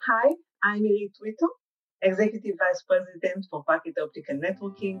Hi, I'm Irit Twito, Executive Vice President for Packet Optical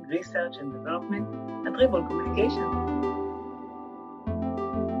Networking, Research and Development at Revolve Communications.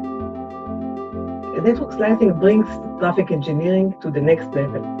 Network slicing brings traffic engineering to the next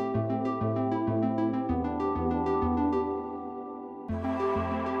level.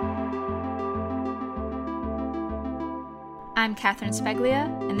 I'm Catherine Speglia,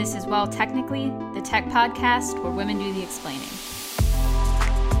 and this is Well Technically, the tech podcast where women do the explaining.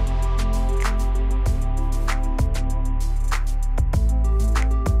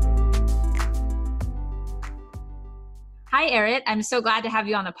 Hi, Irit. I'm so glad to have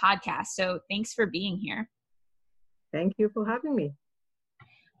you on the podcast, so thanks for being here. Thank you for having me.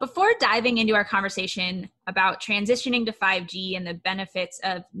 Before diving into our conversation about transitioning to 5G and the benefits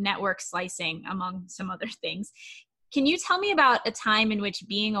of network slicing, among some other things, can you tell me about a time in which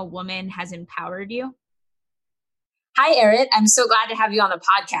being a woman has empowered you? Hi, Irit. I'm so glad to have you on the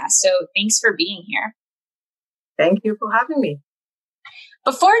podcast, so thanks for being here. Thank you for having me.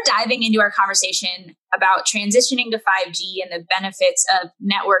 Before diving into our conversation about transitioning to 5G and the benefits of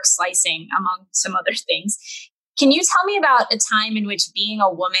network slicing, among some other things, can you tell me about a time in which being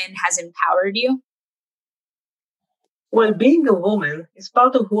a woman has empowered you? Well, being a woman is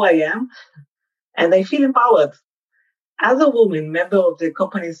part of who I am, and I feel empowered. As a woman, member of the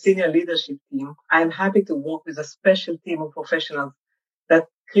company's senior leadership team, I am happy to work with a special team of professionals that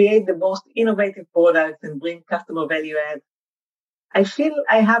create the most innovative products and bring customer value add. I feel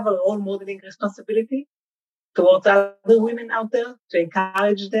I have a role modeling responsibility towards other women out there to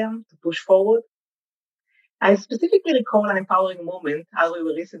encourage them to push forward. I specifically recall an empowering moment as we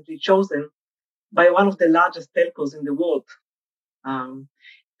were recently chosen by one of the largest telcos in the world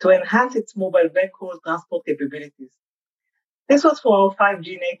to enhance its mobile backhaul transport capabilities. This was for our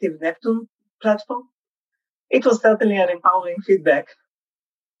 5G native Neptune platform. It was certainly an empowering feedback.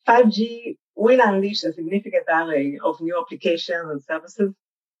 5G will unleash a significant array of new applications and services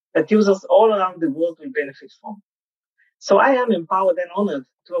that users all around the world will benefit from. So I am empowered and honored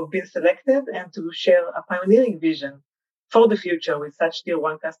to have been selected and to share a pioneering vision for the future with such tier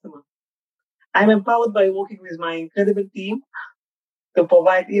one customers. I'm empowered by working with my incredible team to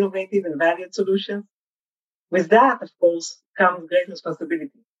provide innovative and valued solutions. With that, of course, comes great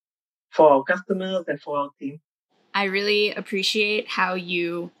responsibility for our customers and for our team. I really appreciate how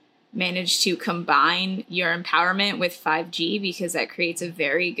you managed to combine your empowerment with 5G, because that creates a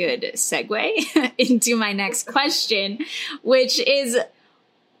very good segue into my next question, which is,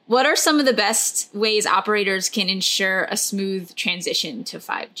 what are some of the best ways operators can ensure a smooth transition to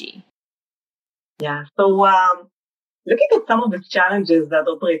 5G? Yeah, so looking at some of the challenges that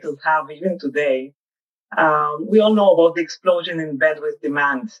operators have even today, we all know about the explosion in bandwidth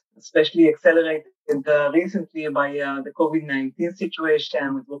demand, especially accelerated recently by the COVID-19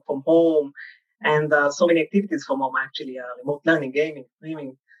 situation with work from home and so many activities from home, actually, remote learning, gaming,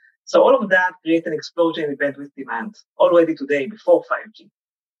 streaming. So all of that creates an explosion in bandwidth demand already today before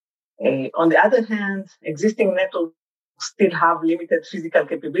 5G. On the other hand, existing networks still have limited physical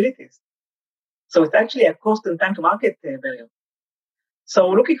capabilities. So it's actually a cost and time to market barrier. So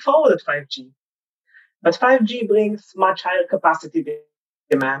looking forward at 5G. But 5G brings much higher capacity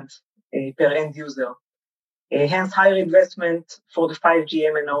demand per end user, hence higher investment for the 5G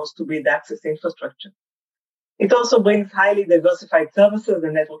MNOs to build access infrastructure. It also brings highly diversified services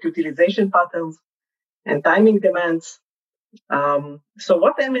and network utilization patterns and timing demands. So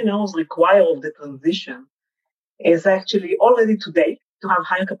what MNOs require of the transition is actually already today to have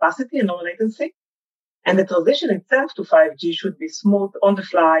higher capacity and lower latency. And the transition itself to 5G should be smooth, on the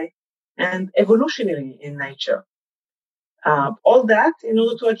fly, and evolutionary in nature. All that in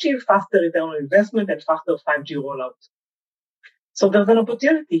order to achieve faster return on investment and faster 5G rollout. So there's an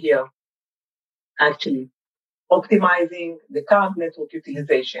opportunity here, actually, optimizing the current network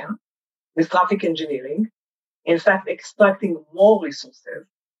utilization with traffic engineering, in fact, extracting more resources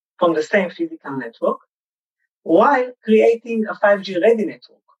from the same physical network, while creating a 5G ready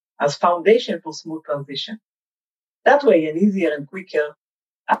network as foundation for smooth transition. That way, an easier and quicker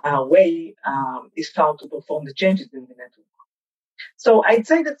way is found to perform the changes in the network. So I'd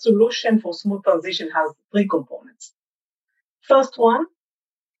say that solution for smooth transition has three components. First one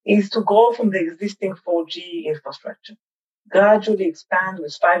is to grow from the existing 4G infrastructure, gradually expand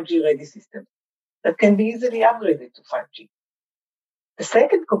with 5G ready systems that can be easily upgraded to 5G. The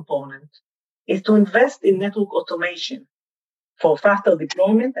second component is to invest in network automation for faster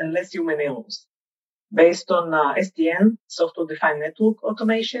deployment and less human errors, based on SDN, software-defined network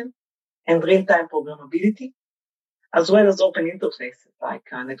automation, and real-time programmability, as well as open interfaces like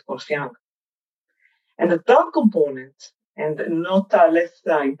NetConf Young. And the third component and not less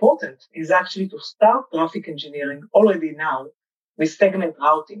important, is actually to start traffic engineering already now with segment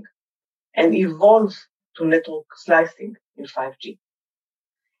routing and evolve to network slicing in 5G.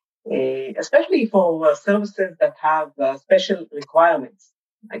 Especially for services that have special requirements,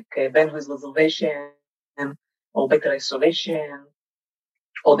 like bandwidth reservation or better isolation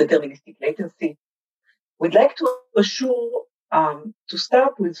or deterministic latency. We'd like to assure to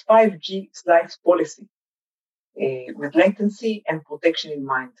start with 5G slice policy with latency and protection in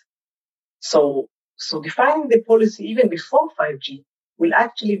mind. So defining the policy even before 5G will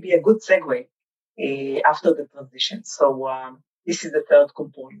actually be a good segue after the transition. So this is the third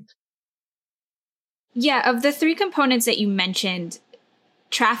component. Yeah, of the three components that you mentioned,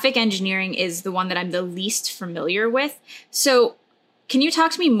 traffic engineering is the one that I'm the least familiar with. So can you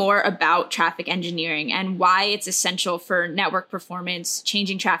talk to me more about traffic engineering and why it's essential for network performance,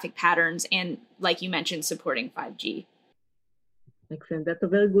 changing traffic patterns, and, like you mentioned, supporting 5G? Excellent. That's a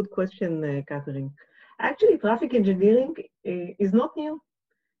very good question, Catherine. Actually, traffic engineering is not new.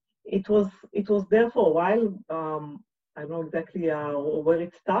 It was there for a while. I don't know exactly where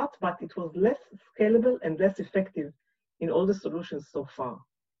it starts, but it was less scalable and less effective in all the solutions so far.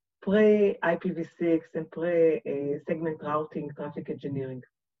 Pre-IPv6 and pre-segment routing traffic engineering.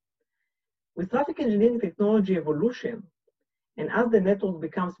 With traffic engineering technology evolution, and as the network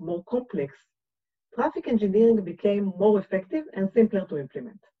becomes more complex, traffic engineering became more effective and simpler to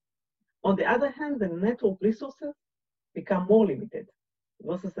implement. On the other hand, the network resources become more limited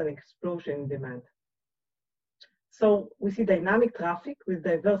versus an explosion in demand. So we see dynamic traffic with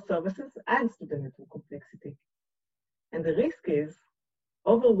diverse services adds to the network complexity. And the risk is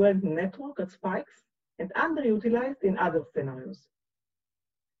overwhelmed network at spikes and underutilized in other scenarios.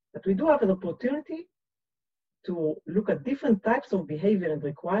 But we do have an opportunity to look at different types of behavior and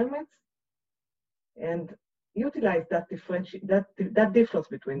requirements and utilize that difference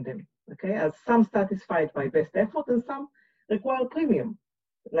between them, okay? As some satisfied by best effort and some require premium,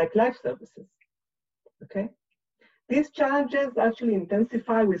 like live services, okay? These challenges actually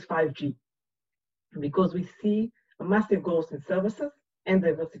intensify with 5G because we see a massive growth in services and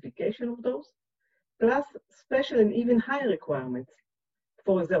diversification of those, plus special and even higher requirements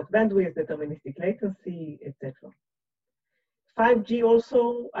for reserved bandwidth, deterministic latency, etc. 5G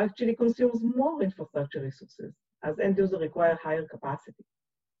also actually consumes more infrastructure resources as end users require higher capacity.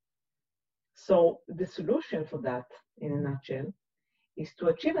 So the solution for that, in a nutshell, is to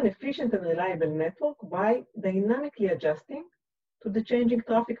achieve an efficient and reliable network by dynamically adjusting to the changing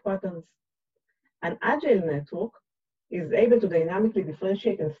traffic patterns. An agile network is able to dynamically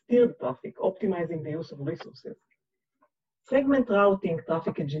differentiate and steer the traffic, optimizing the use of resources. Segment routing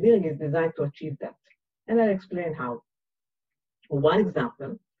traffic engineering is designed to achieve that, and I'll explain how. One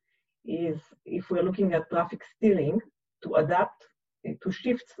example is if we're looking at traffic steering to adapt to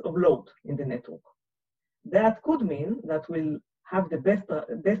shifts of load in the network. That could mean that we'll have the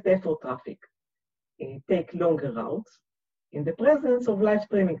best effort traffic take longer routes in the presence of live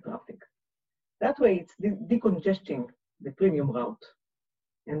streaming traffic. That way it's decongesting the premium route.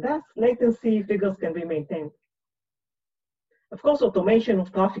 And thus latency figures can be maintained. Of course, automation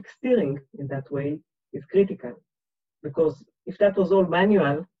of traffic steering in that way is critical because if that was all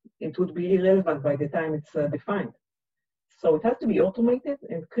manual, it would be irrelevant by the time it's defined. So it has to be automated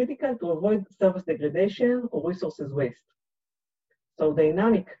and critical to avoid service degradation or resources waste. So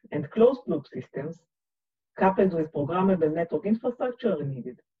dynamic and closed loop systems coupled with programmable network infrastructure are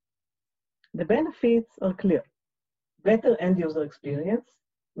needed. The benefits are clear. Better end user experience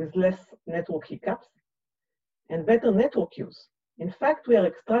with less network hiccups and better network use. In fact, we are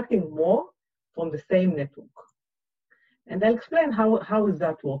extracting more from the same network. And I'll explain how is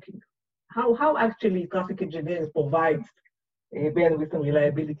that working. How actually traffic engineering provides bandwidth and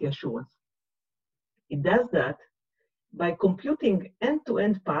reliability assurance. It does that by computing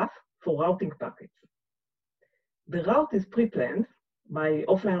end-to-end path for routing packets. The route is pre-planned by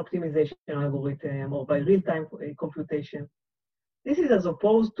offline optimization algorithm or by real-time computation. This is as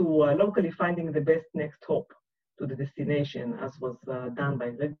opposed to locally finding the best next hop to the destination as was done by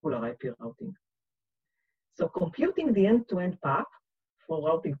regular IP routing. So computing the end-to-end path for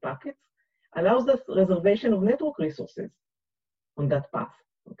routing packets allows us reservation of network resources on that path,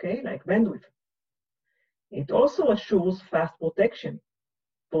 okay, like bandwidth. It also assures fast protection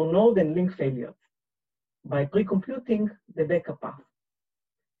for node and link failures by pre-computing the backup path.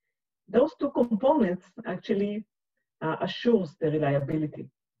 Those two components actually assures the reliability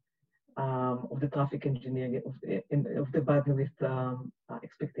of the traffic engineering of the bandwidth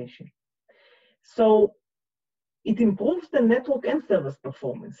expectation. So it improves the network and service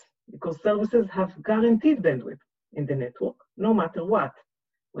performance because services have guaranteed bandwidth in the network, no matter what,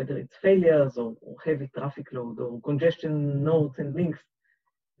 whether it's failures or heavy traffic load or congestion nodes and links.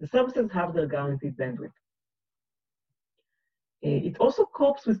 The services have their guaranteed bandwidth. It also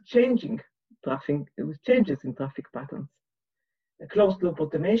copes with changes in traffic patterns. A closed-loop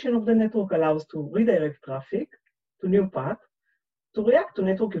automation of the network allows to redirect traffic to new paths to react to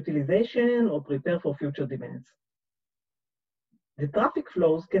network utilization or prepare for future demands. The traffic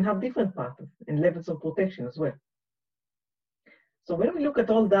flows can have different patterns and levels of protection as well. So when we look at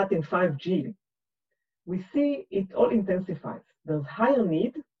all that in 5G, we see it all intensifies. There's higher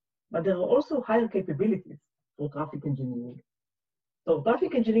need, but there are also higher capabilities for traffic engineering. So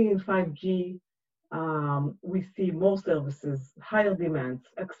traffic engineering in 5G, we see more services, higher demands,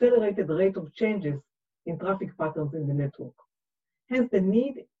 accelerated rate of changes in traffic patterns in the network. Hence, the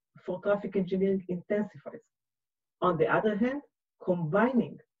need for traffic engineering intensifies. On the other hand,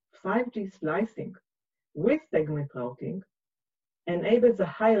 combining 5G slicing with segment routing enables a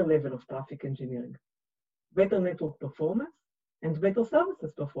higher level of traffic engineering, better network performance, and better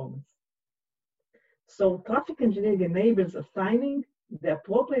services performance. So traffic engineering enables assigning the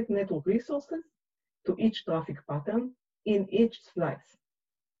appropriate network resources to each traffic pattern in each slice,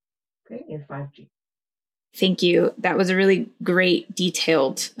 okay, in 5G. Thank you. That was a really great,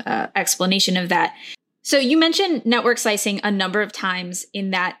 detailed explanation of that. So you mentioned network slicing a number of times in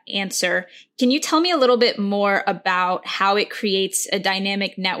that answer. Can you tell me a little bit more about how it creates a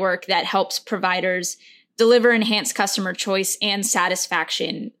dynamic network that helps providers deliver enhanced customer choice and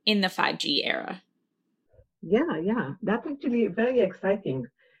satisfaction in the 5G era? Yeah, that's actually very exciting.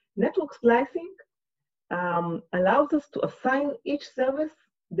 Network slicing allows us to assign each service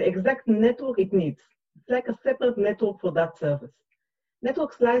the exact network it needs. It's like a separate network for that service.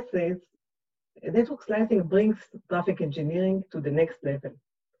 Network slicing brings traffic engineering to the next level.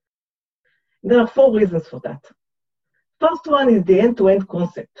 There are 4 reasons for that. First one is the end-to-end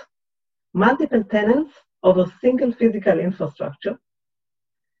concept. Multiple tenants over single physical infrastructure.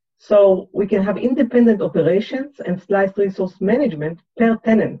 So we can have independent operations and slice resource management per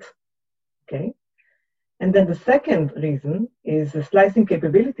tenant, okay? And then the second reason is the slicing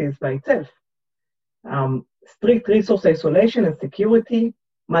capabilities by itself. Strict resource isolation and security,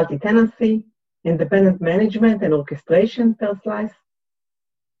 multi-tenancy, independent management and orchestration per slice.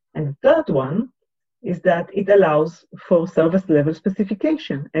 And the third one is that it allows for service level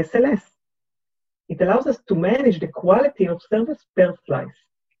specification, SLS. It allows us to manage the quality of service per slice.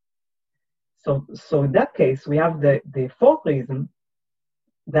 So in that case, we have the 4th reason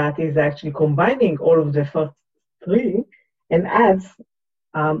that is actually combining all of the first 3 and adds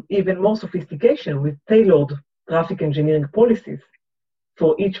even more sophistication with tailored traffic engineering policies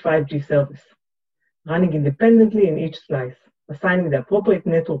for each 5G service, running independently in each slice, assigning the appropriate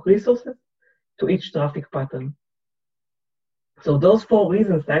network resources to each traffic pattern. So those 4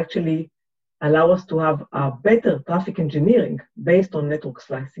 reasons actually allow us to have a better traffic engineering based on network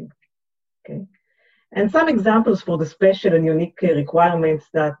slicing. Okay. And some examples for the special and unique requirements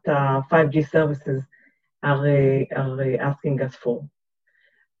that 5G services are asking us for.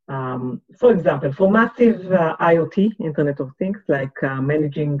 For example, for massive IoT, Internet of Things, like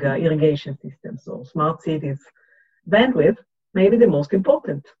managing irrigation systems or smart cities, bandwidth may be the most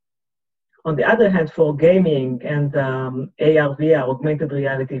important. On the other hand, for gaming and AR, VR, augmented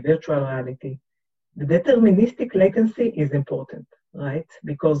reality, virtual reality, the deterministic latency is important, right?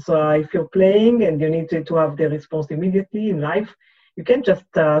 Because if you're playing and you need to have the response immediately in live, you can't just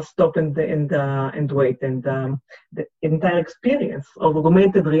stop and wait. And the entire experience of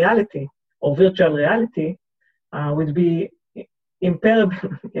augmented reality or virtual reality would be impaired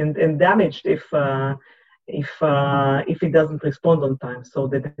and damaged if it doesn't respond on time. So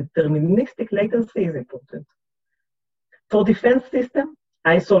the deterministic latency is important. For defense system,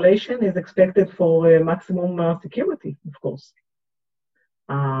 isolation is expected for maximum security, of course.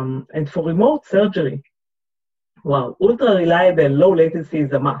 And for remote surgery, wow, ultra-reliable, low latency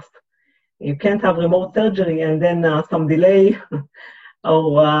is a must. You can't have remote surgery and then some delay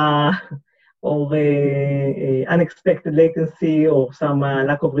or unexpected latency or some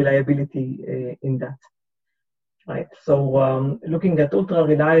lack of reliability in that. Right. So looking at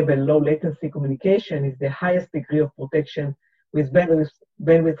ultra-reliable, low-latency communication is the highest degree of protection with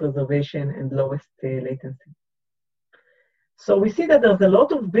bandwidth reservation and lowest latency. So we see that there's a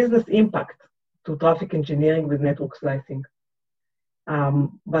lot of business impact to traffic engineering with network slicing.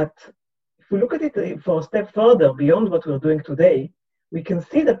 But if we look at it for a step further beyond what we're doing today, we can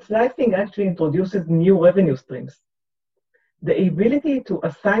see that slicing actually introduces new revenue streams. The ability to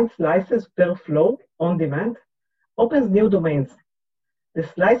assign slices per flow on demand opens new domains, the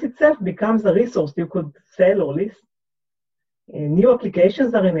slice itself becomes a resource you could sell or list. New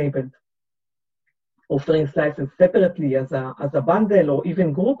applications are enabled, offering slices separately as a bundle or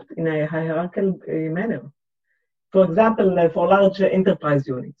even grouped in a hierarchical manner. For example, for large enterprise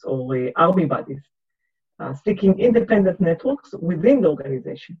units or army bodies, seeking independent networks within the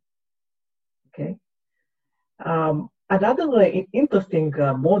organization. Okay. Another interesting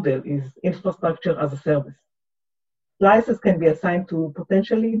model is infrastructure as a service. Slices can be assigned to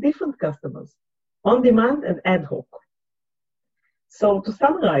potentially different customers, on demand and ad hoc. So to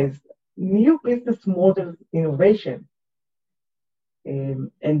summarize, new business model innovation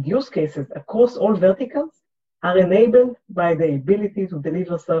and use cases across all verticals are enabled by the ability to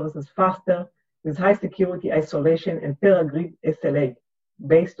deliver services faster with high security, isolation, and per-agreed SLA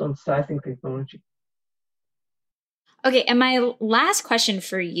based on slicing technology. Okay, and my last question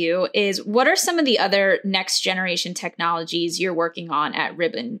for you is, what are some of the other next generation technologies you're working on at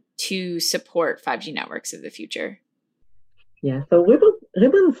Ribbon to support 5G networks of the future? Yeah, so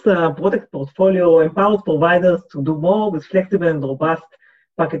Ribbon's product portfolio empowers providers to do more with flexible and robust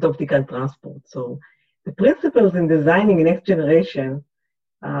packet optical transport. So the principles in designing next generation,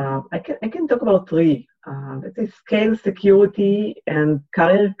 I can talk about three. Let's say scale, security, and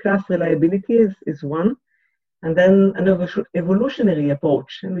carrier class reliability is one. And then an evolutionary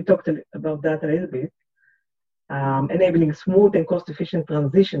approach, and we talked about that a little bit, enabling smooth and cost-efficient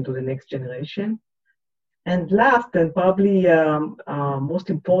transition to the next generation. And last, and probably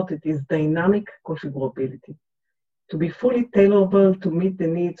most important, is dynamic configurability. To be fully tailorable to meet the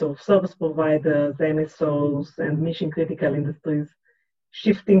needs of service providers, MSOs, and mission-critical industries,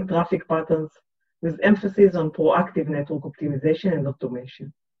 shifting traffic patterns with emphasis on proactive network optimization and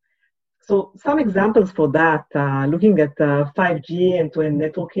automation. So some examples for that, looking at 5G end-to-end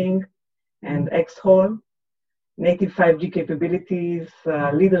networking and xHaul, native 5G capabilities,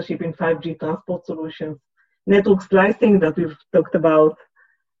 leadership in 5G transport solutions, network slicing that we've talked about,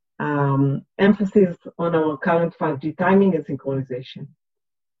 emphasis on our current 5G timing and synchronization.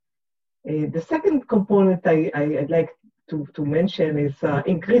 The second component I'd like to mention is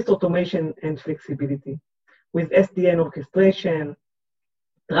increased automation and flexibility with SDN orchestration,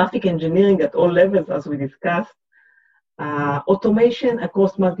 traffic engineering at all levels, as we discussed, automation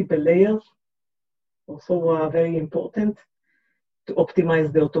across multiple layers, also very important to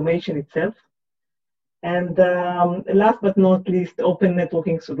optimize the automation itself. And last but not least, open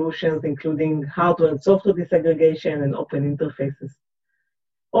networking solutions, including hardware and software disaggregation and open interfaces.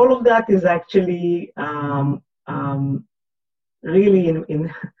 All of that is actually really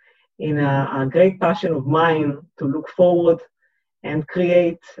in a great passion of mine to look forward and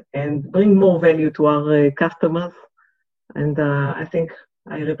create and bring more value to our customers. And I think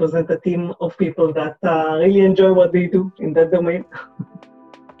I represent a team of people that really enjoy what they do in that domain.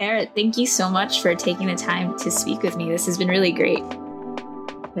 Erez, thank you so much for taking the time to speak with me. This has been really great.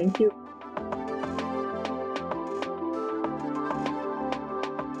 Thank you.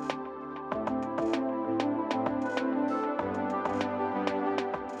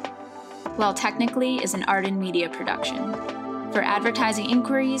 Well Technically is an Arden Media production. For advertising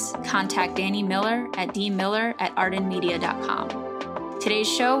inquiries, contact Danny Miller at dmiller@ardenmedia.com. Today's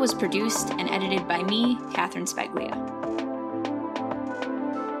show was produced and edited by me, Catherine Speglia.